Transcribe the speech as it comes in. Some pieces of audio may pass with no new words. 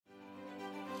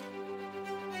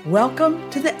Welcome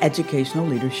to the Educational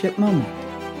Leadership Moment,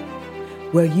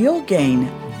 where you'll gain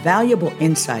valuable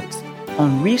insights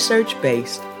on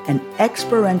research-based and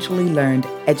experientially learned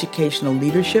educational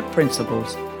leadership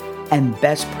principles and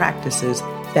best practices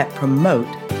that promote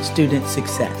student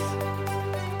success.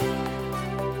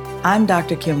 I'm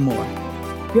Dr. Kim Moore,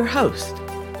 your host.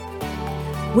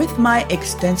 With my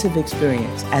extensive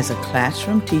experience as a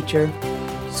classroom teacher,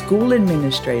 school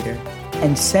administrator,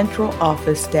 and central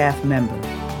office staff member,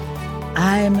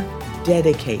 I'm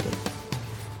dedicated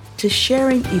to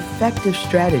sharing effective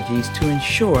strategies to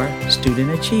ensure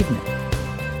student achievement.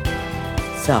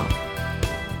 So,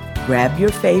 grab your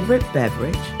favorite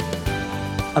beverage,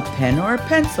 a pen or a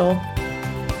pencil,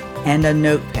 and a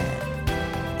notepad,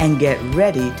 and get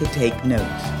ready to take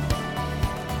notes.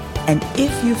 And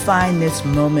if you find this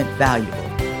moment valuable,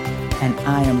 and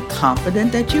I am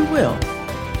confident that you will,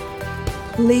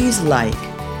 please like,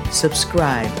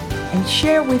 subscribe, and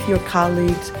share with your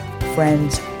colleagues,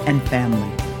 friends, and family.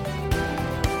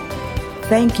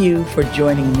 Thank you for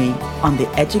joining me on the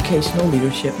Educational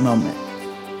Leadership Moment.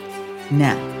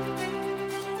 Now,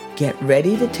 get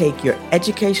ready to take your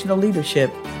educational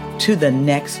leadership to the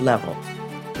next level.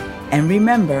 And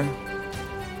remember,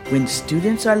 when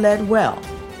students are led well,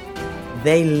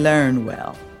 they learn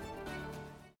well.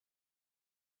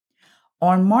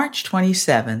 On March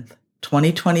 27th,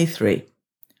 2023,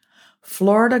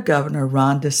 Florida Governor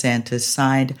Ron DeSantis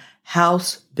signed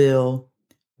House Bill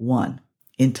 1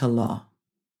 into law.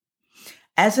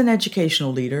 As an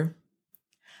educational leader,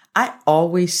 I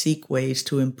always seek ways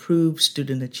to improve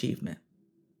student achievement.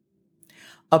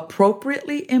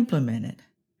 Appropriately implemented,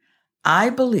 I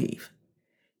believe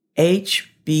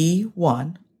HB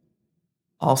 1,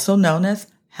 also known as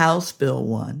House Bill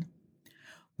 1,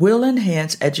 will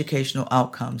enhance educational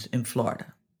outcomes in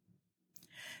Florida.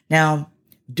 Now,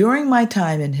 during my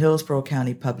time in Hillsborough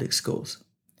County Public Schools,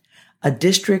 a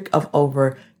district of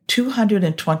over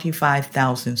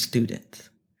 225,000 students,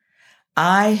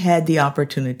 I had the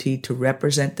opportunity to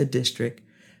represent the district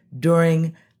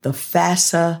during the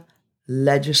FAFSA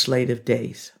legislative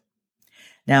days.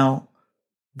 Now,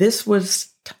 this was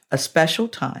a special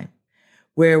time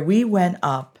where we went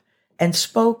up and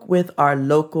spoke with our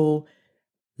local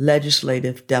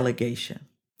legislative delegation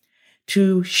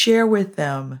to share with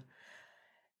them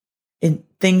in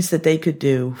things that they could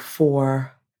do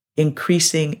for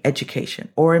increasing education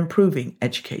or improving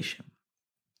education.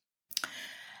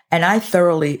 And I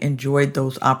thoroughly enjoyed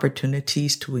those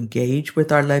opportunities to engage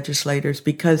with our legislators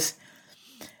because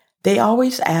they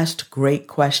always asked great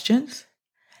questions.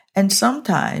 And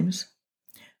sometimes,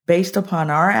 based upon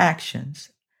our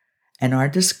actions and our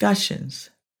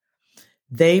discussions,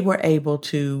 they were able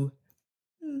to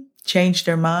change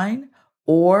their mind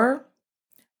or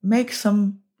make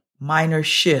some minor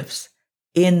shifts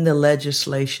in the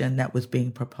legislation that was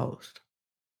being proposed.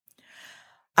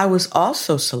 I was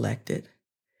also selected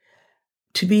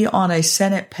to be on a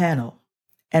Senate panel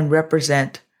and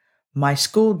represent my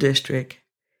school district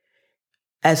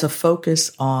as a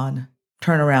focus on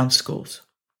turnaround schools.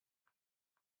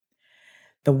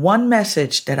 The one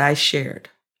message that I shared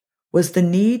was the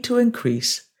need to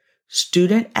increase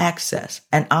student access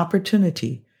and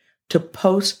opportunity to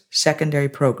post-secondary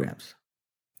programs.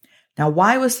 Now,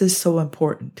 why was this so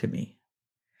important to me?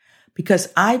 Because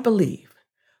I believe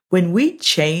when we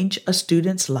change a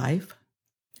student's life,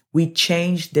 we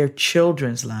change their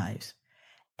children's lives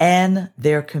and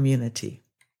their community.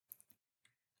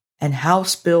 And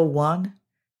House Bill 1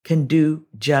 can do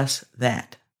just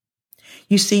that.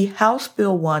 You see, House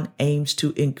Bill 1 aims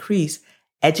to increase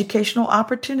educational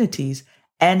opportunities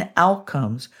and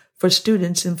outcomes for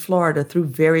students in Florida through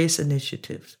various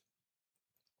initiatives.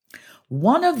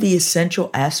 One of the essential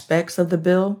aspects of the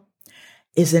bill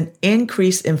is an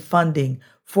increase in funding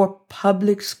for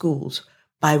public schools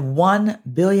by $1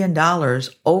 billion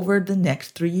over the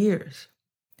next 3 years.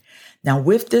 Now,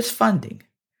 with this funding,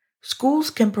 schools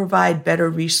can provide better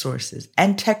resources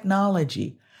and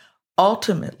technology,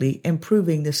 ultimately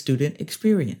improving the student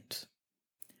experience.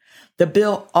 The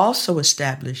bill also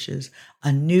establishes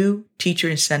a new teacher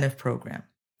incentive program,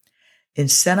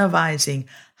 incentivizing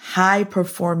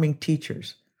high-performing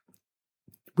teachers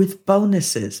with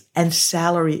bonuses and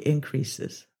salary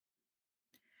increases.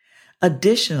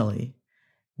 Additionally,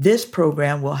 this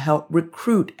program will help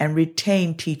recruit and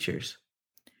retain teachers,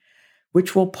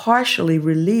 which will partially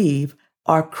relieve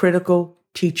our critical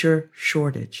teacher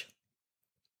shortage.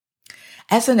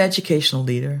 As an educational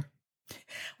leader,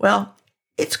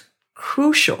 it's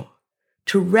crucial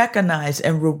to recognize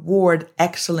and reward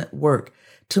excellent work,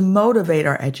 to motivate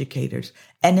our educators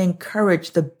and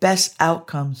encourage the best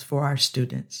outcomes for our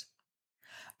students.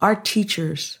 Our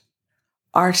teachers,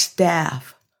 our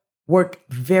staff work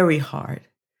very hard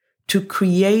to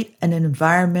create an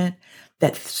environment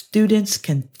that students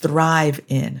can thrive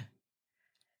in,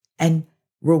 and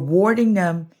rewarding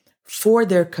them for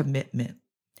their commitment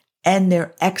and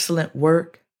their excellent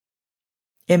work,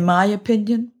 in my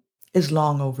opinion, is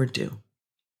long overdue.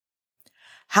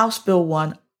 House Bill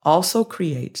 1 also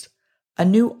creates a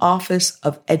new Office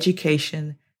of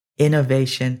Education,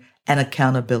 Innovation, and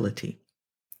Accountability.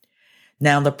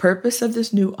 Now, the purpose of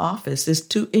this new office is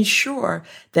to ensure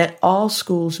that all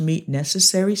schools meet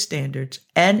necessary standards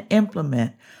and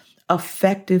implement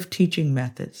effective teaching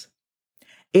methods.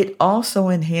 It also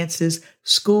enhances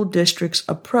school districts'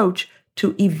 approach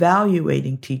to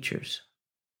evaluating teachers.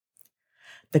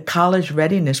 The College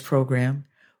Readiness Program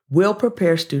will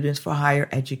prepare students for higher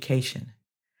education,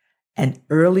 and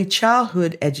early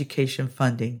childhood education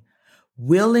funding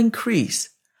will increase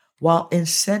while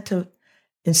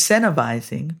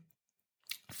incentivizing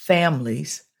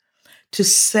families to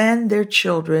send their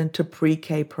children to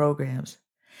pre-K programs.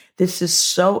 This is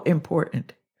so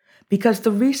important because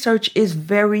the research is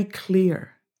very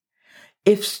clear.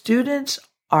 If students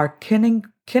are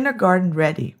kindergarten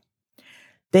ready,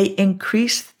 they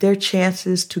increase their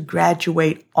chances to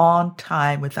graduate on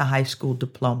time with a high school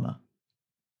diploma.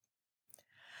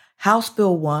 House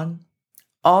Bill 1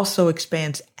 also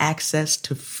expands access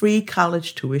to free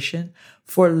college tuition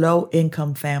for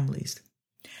low-income families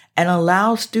and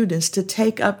allows students to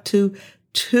take up to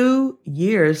 2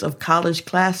 years of college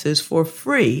classes for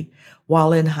free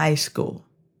while in high school.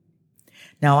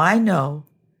 Now, I know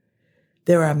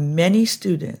there are many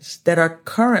students that are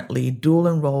currently dual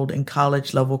enrolled in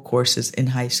college level courses in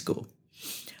high school,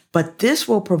 but this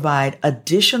will provide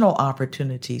additional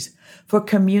opportunities for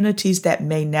communities that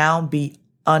may now be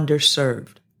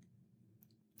underserved.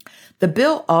 The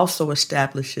bill also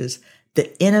establishes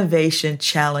the Innovation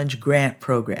Challenge Grant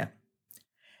Program,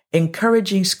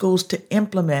 encouraging schools to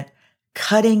implement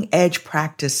cutting-edge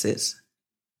practices.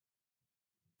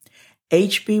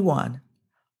 HB 1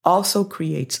 also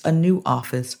creates a new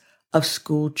Office of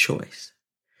School Choice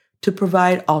to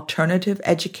provide alternative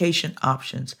education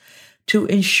options to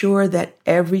ensure that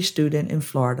every student in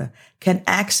Florida can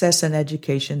access an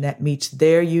education that meets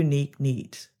their unique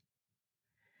needs.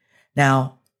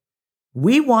 Now,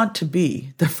 we want to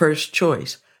be the first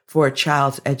choice for a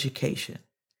child's education.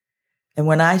 And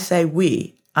when I say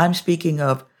we, I'm speaking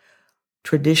of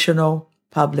traditional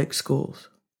public schools.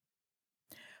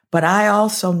 But I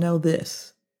also know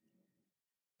this.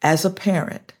 As a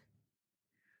parent,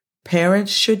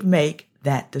 parents should make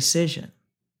that decision.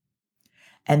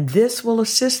 And this will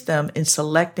assist them in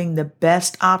selecting the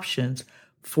best options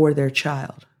for their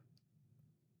child.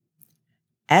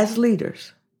 As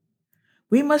leaders,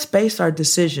 we must base our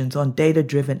decisions on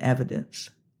data-driven evidence.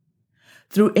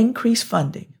 Through increased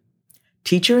funding,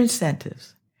 teacher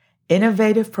incentives,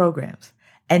 innovative programs,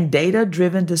 and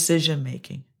data-driven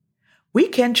decision-making, we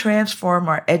can transform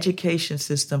our education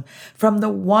system from the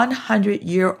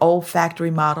 100-year-old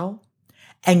factory model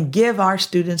and give our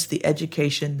students the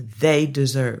education they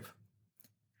deserve.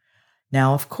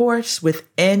 Now, of course, with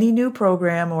any new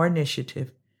program or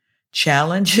initiative,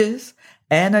 challenges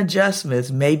and adjustments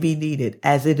may be needed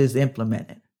as it is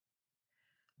implemented.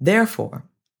 Therefore,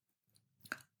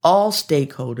 all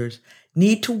stakeholders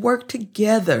need to work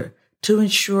together to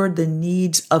ensure the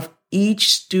needs of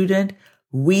each student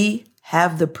we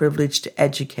have the privilege to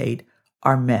educate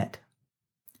are met.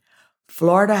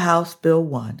 Florida House Bill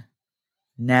 1,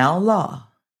 now law,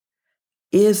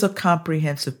 is a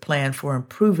comprehensive plan for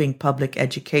improving public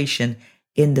education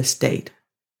in the state.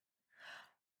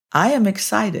 I am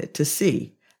excited to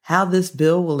see how this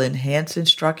bill will enhance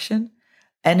instruction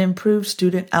and improve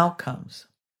student outcomes.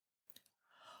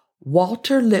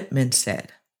 Walter Lippmann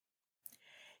said,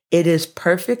 "It is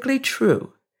perfectly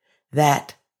true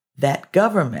that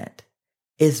government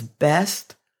is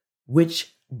best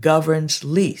which governs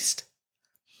least.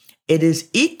 It is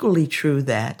equally true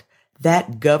that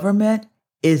government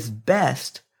is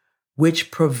best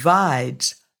which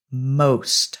provides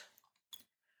most."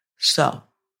 So,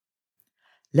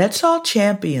 let's all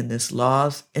champion this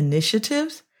law's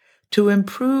initiatives to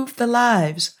improve the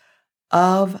lives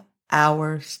of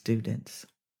our students.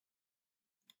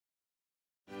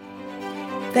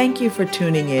 Thank you for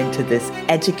tuning in to this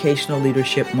educational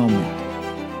leadership moment.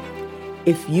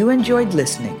 If you enjoyed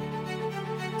listening,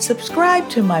 subscribe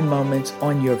to my moments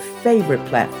on your favorite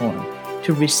platform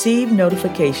to receive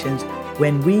notifications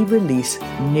when we release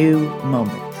new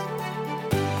moments.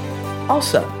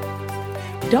 Also,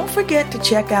 don't forget to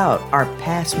check out our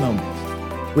past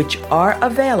moments, which are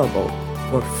available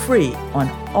for free on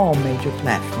all major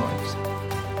platforms.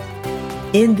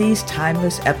 In these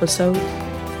timeless episodes,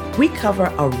 we cover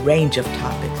a range of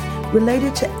topics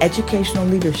related to educational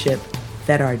leadership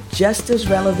that are just as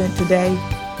relevant today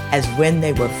as when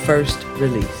they were first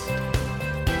released.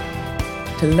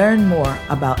 To learn more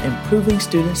about improving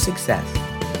student success,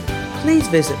 please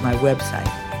visit my website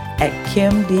at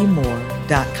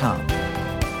kimdmoore.com.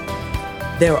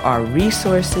 There are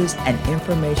resources and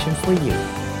information for you,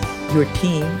 your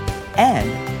team,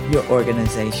 and your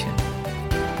organization.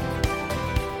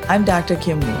 I'm Dr.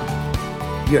 Kim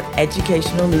Moore, your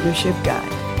educational leadership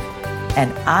guide,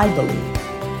 and I believe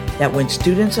that when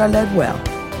students are led well,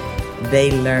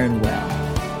 they learn well.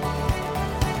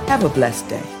 Have a blessed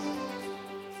day.